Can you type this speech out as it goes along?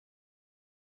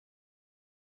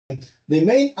The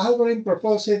main algorithm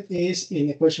proposed is in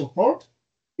equation 4.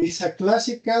 It's a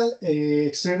classical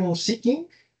extremum seeking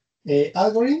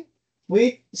algorithm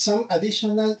with some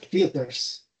additional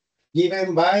filters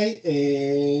given by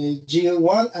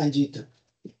G1 and G2.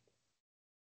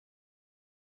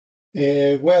 D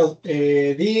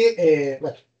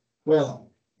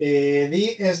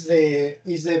is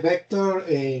the vector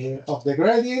of the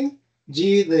gradient,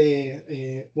 G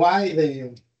the Y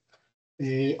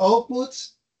the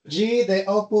outputs, G the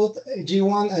output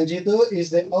G1 and G2 is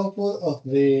the output of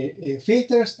the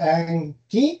filters, and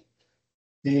T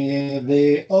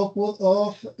the output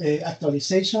of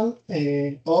actualization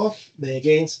of the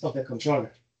gains of the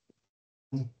controller.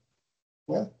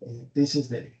 Well, this is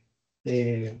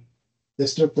the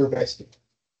structure basically.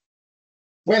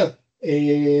 Well,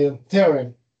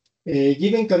 theorem.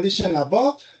 Given condition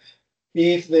above,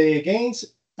 if the gains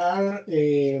are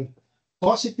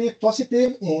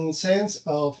positive in sense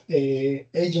of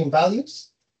aging values,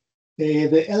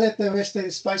 the LTV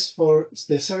state space for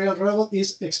the serial robot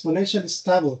is exponentially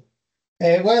stable.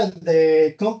 Well,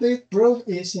 the complete proof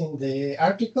is in the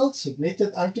article,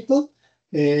 submitted article.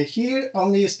 Here,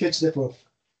 only sketch the proof.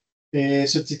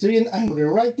 Substituting and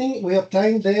rewriting, we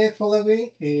obtain the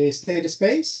following state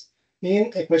space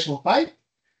in equation 5,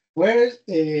 where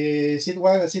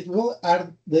Z1 and Z2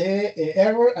 are the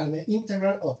error and the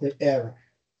integral of the error.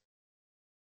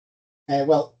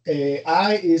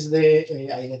 I is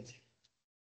the identity.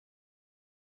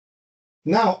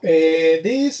 Now,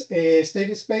 this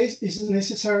state space is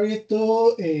necessary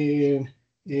to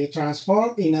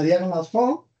transform in a diagonal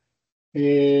form,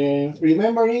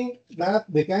 remembering that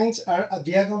the gains are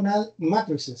diagonal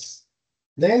matrices.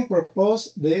 Then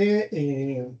propose the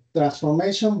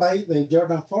transformation by the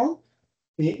Jordan form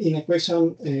in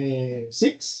equation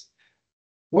 6,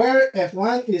 where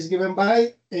F1 is given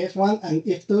by F1 and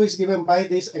F2 is given by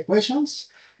these equations.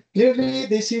 Clearly,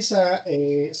 this is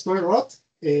a square root,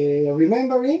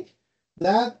 remembering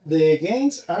that the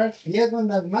gains are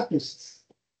diagonal matrices.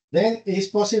 Then it's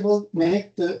possible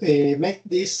make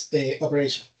this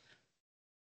operation.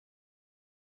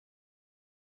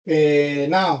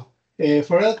 Now,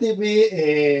 for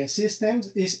LTV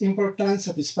systems, it's important to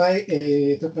satisfy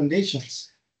two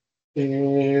conditions.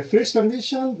 First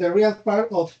condition, the real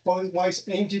part of pointwise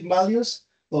engine values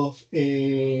of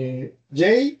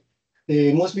J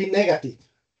must be negative.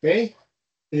 Okay,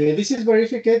 this is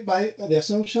verified by the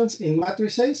assumptions in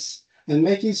matrices and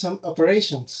making some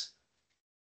operations.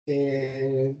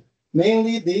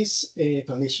 Mainly this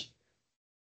condition.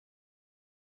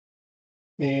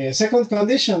 Second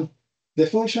condition, the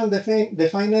function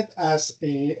defined as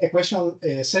equation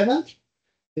 7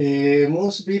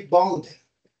 must be bounded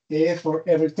for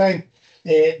every time.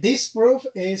 This proof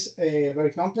is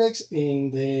very complex.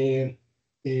 In the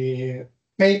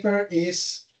paper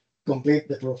is complete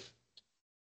the proof.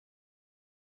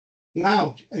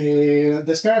 Now,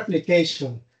 the SCAR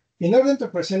application. In order to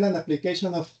present an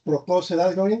application of proposed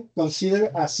algorithm,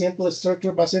 consider a simple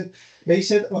structure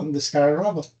based on the SCAR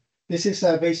robot. This is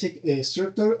a basic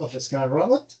structure of a SCAR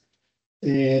robot,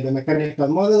 the mechanical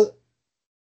model.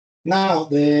 Now,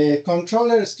 the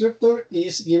controller structure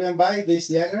is given by this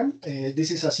diagram.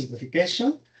 This is a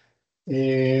simplification.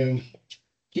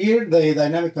 Here, the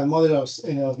dynamical model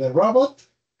of the robot,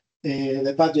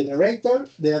 the path generator,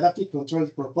 the adaptive control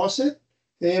proposed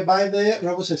by the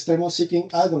robust external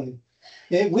seeking algorithm,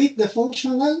 with the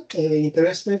functional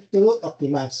interested to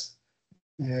optimize.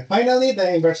 Finally,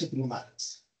 the inverse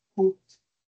kinematics.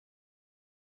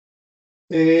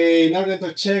 In order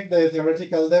to check the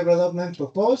theoretical development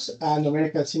proposed and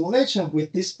numerical simulation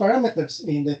with these parameters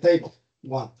in the table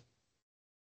 1.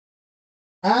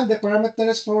 And the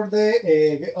parameters for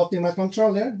the optimal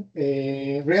controller,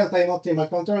 real-time optimal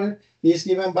controller, is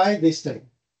given by this table.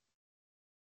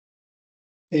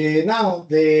 Now,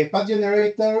 the path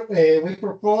generator, we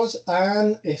propose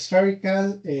an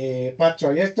spherical path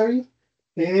trajectory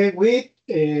with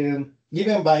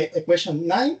given by equation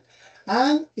 9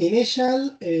 and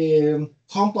initial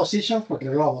home position for the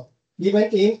robot given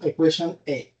in equation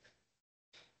 8.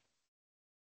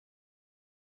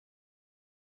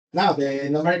 Now, the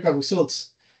numerical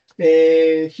results.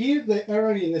 Here, the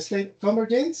error in the state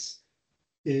convergence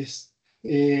is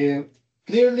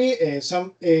clearly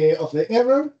some of the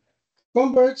error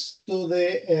converts to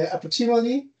the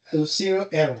approximately to 0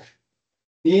 error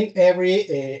in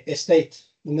every state.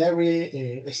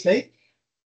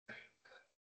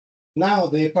 Now,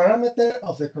 the parameter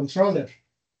of the controller,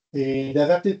 the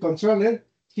adaptive controller,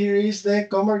 here is the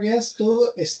convergence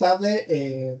to establish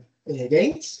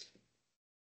gains.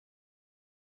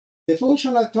 The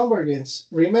functional convergence.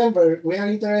 Remember, we are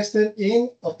interested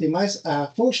in optimize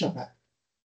a functional.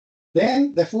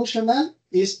 Then the functional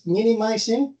is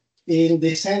minimizing in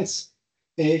the sense.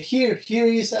 Here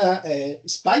is a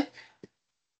spike.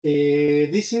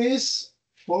 This is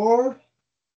for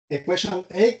equation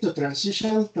 8 to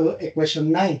transition to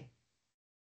equation 9.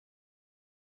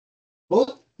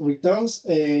 But returns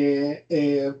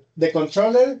the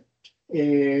controller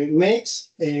makes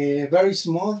very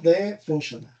small the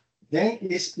functional. Then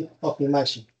it's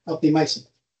optimizing.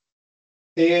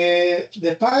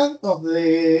 The part of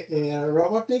the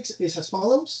robotics is as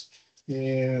follows.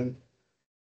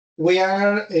 We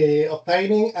are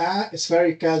obtaining a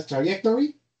spherical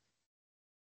trajectory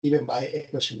given by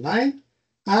equation 9,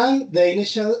 and the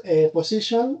initial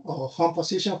position or home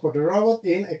position for the robot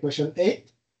in equation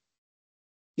 8.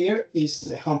 Here is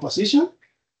the home position,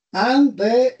 and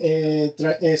the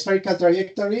spherical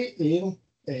trajectory in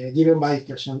given by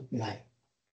equation 9.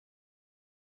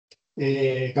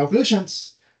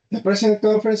 Conclusions. The present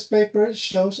conference paper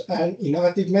shows an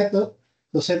innovative method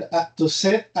to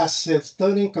set a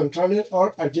self-tuning controller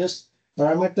or adjust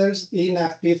parameters in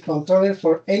a feed controller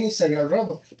for any serial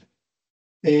robot.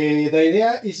 The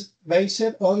idea is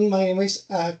based on minimize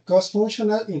a cost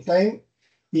functional in time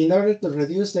in order to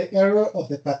reduce the error of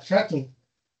the path tracking.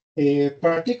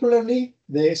 Particularly,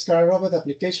 the SCAR robot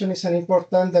application is an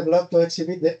important development to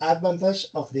exhibit the advantage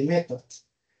of the method.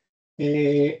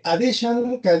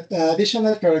 Additional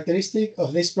characteristic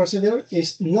of this procedure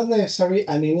is not necessarily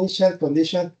an initial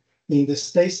condition in the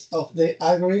state of the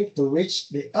algorithm to reach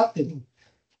the optimum.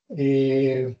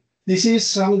 This is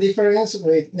some difference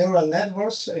with neural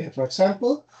networks, for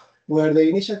example, where the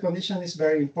initial condition is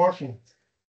very important.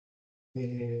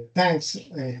 Thanks.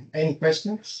 Any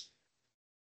questions?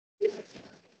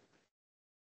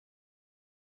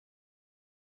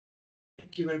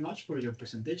 Thank you very much for your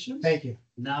presentation. Thank you.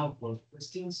 Now for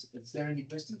questions. Is there any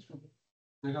questions from you?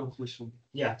 I have a question.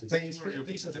 Yeah.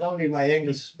 Please allow me, my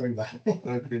English is very bad.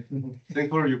 Okay. Thank you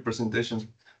for your presentation.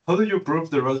 How do you prove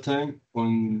the runtime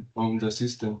on the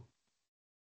system?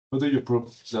 How do you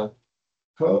prove that?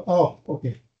 Oh,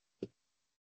 okay.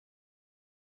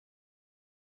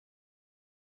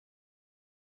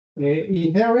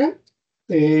 In theorem,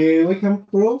 we can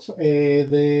prove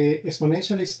the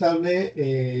exponentially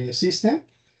stable system.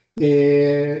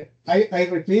 I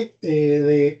repeat,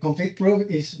 the complete proof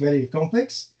is very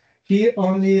complex. Here,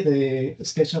 only the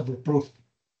sketch of the proof.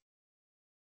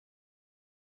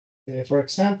 For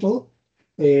example,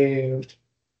 we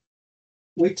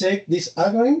take this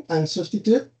algorithm and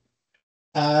substitute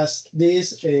as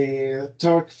this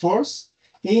torque force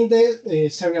in the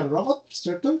serial robot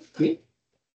structure. Okay?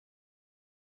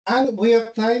 And we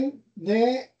obtain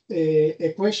the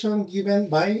equation given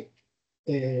by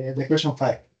the equation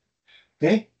 5.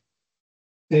 Okay.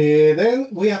 Then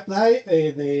we apply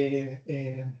the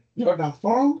Jordan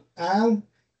form, and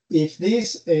if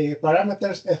these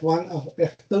parameters F1 and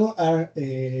F2 are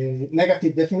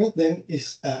negative definite, then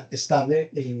it's a stable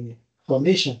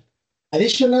condition.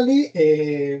 Additionally,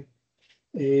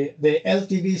 the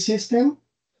LTV system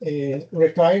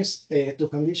requires two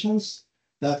conditions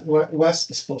that was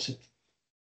exposed.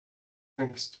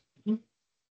 Thanks.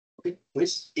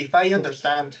 Please, if I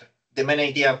understand the main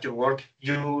idea of your work,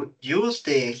 you use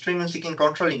the extreme seeking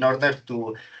control in order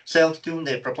to self-tune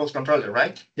the proposed controller,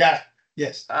 right? Yeah.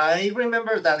 Yes. I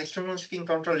remember that extreme seeking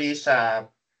control is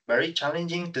very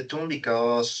challenging to tune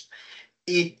because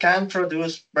it can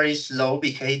produce very slow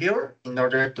behavior in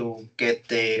order to get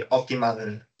the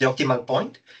optimal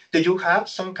point. Do you have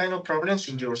some kind of problems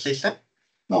in your system?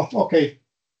 No. Okay.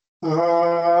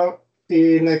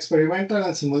 In experimental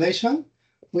and simulation,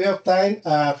 we obtain,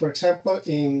 for example,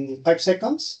 in 5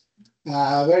 seconds,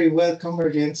 very well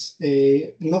convergence,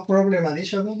 no problem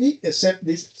additionally, except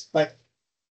this spike.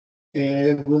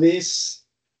 With this,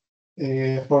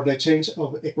 for the change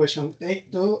of equation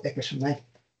 8 to equation 9.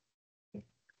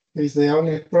 Is the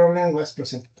only problem was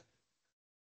presented.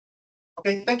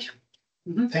 Okay, thank you.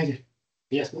 Thank you.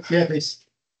 Yes. Yeah, please.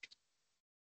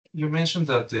 You mentioned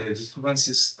that the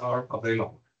disturbances are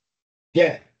available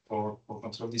Yeah. for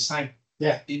control design.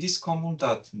 Yeah. It is common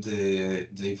that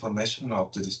the information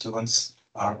of the disturbance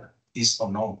is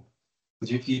unknown.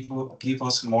 Could you give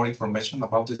us more information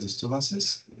about the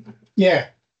disturbances? Yeah.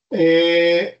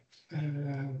 The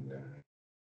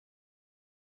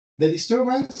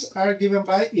disturbances are given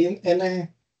by in n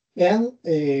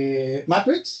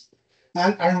matrix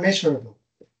and are measurable.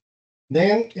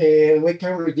 Then we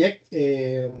can reject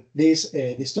this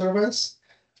disturbance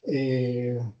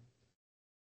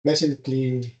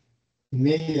basically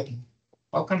immediately.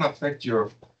 How can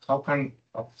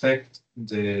affect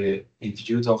if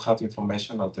you don't have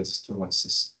information of the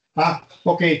disturbances?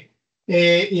 Okay.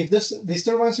 If these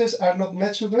disturbances are not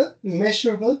measurable,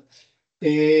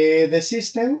 the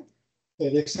system,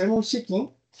 the external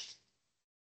seeking,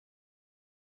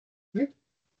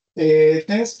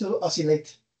 tends to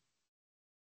oscillate.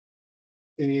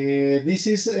 This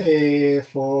is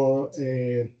for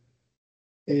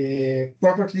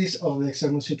properties of the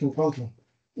external seeking control.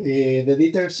 The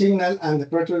detail signal and the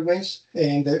perturbation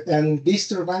and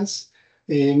disturbance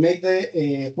make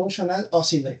the functional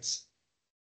oscillates.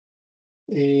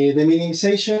 The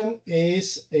minimization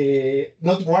is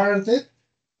not warranted,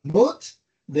 but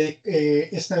the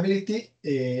stability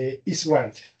is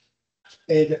warranted.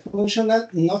 The functional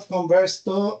not converts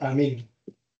to a minimum.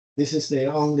 This is the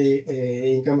only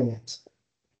inconvenience.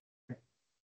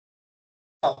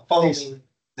 Following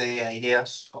the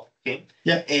ideas of him,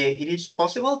 Yeah. it is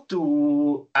possible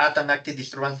to add an active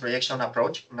disturbance rejection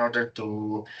approach in order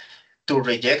to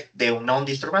reject the unknown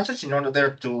disturbances in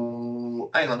order to,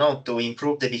 I don't know, to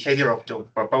improve the behavior of the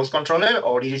proposed controller,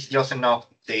 or it is just enough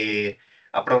the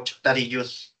approach that you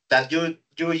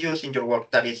use in your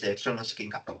work, that is the external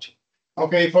seeking approach.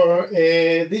 Okay, for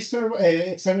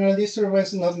external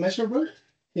disturbance not measurable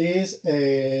is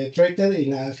treated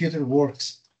in future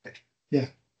works. Yeah.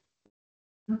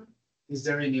 Is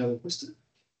there any other question?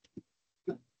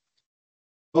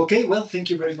 Okay, well, thank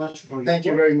you very much for your Thank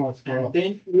you work. very much. And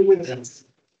then we will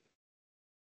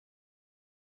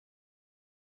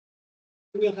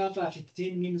have a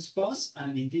 15 minutes pause,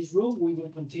 and in this room we will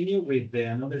continue with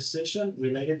another session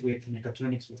related with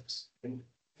mechatronics works.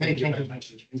 Thank you very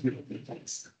much.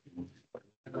 Thanks.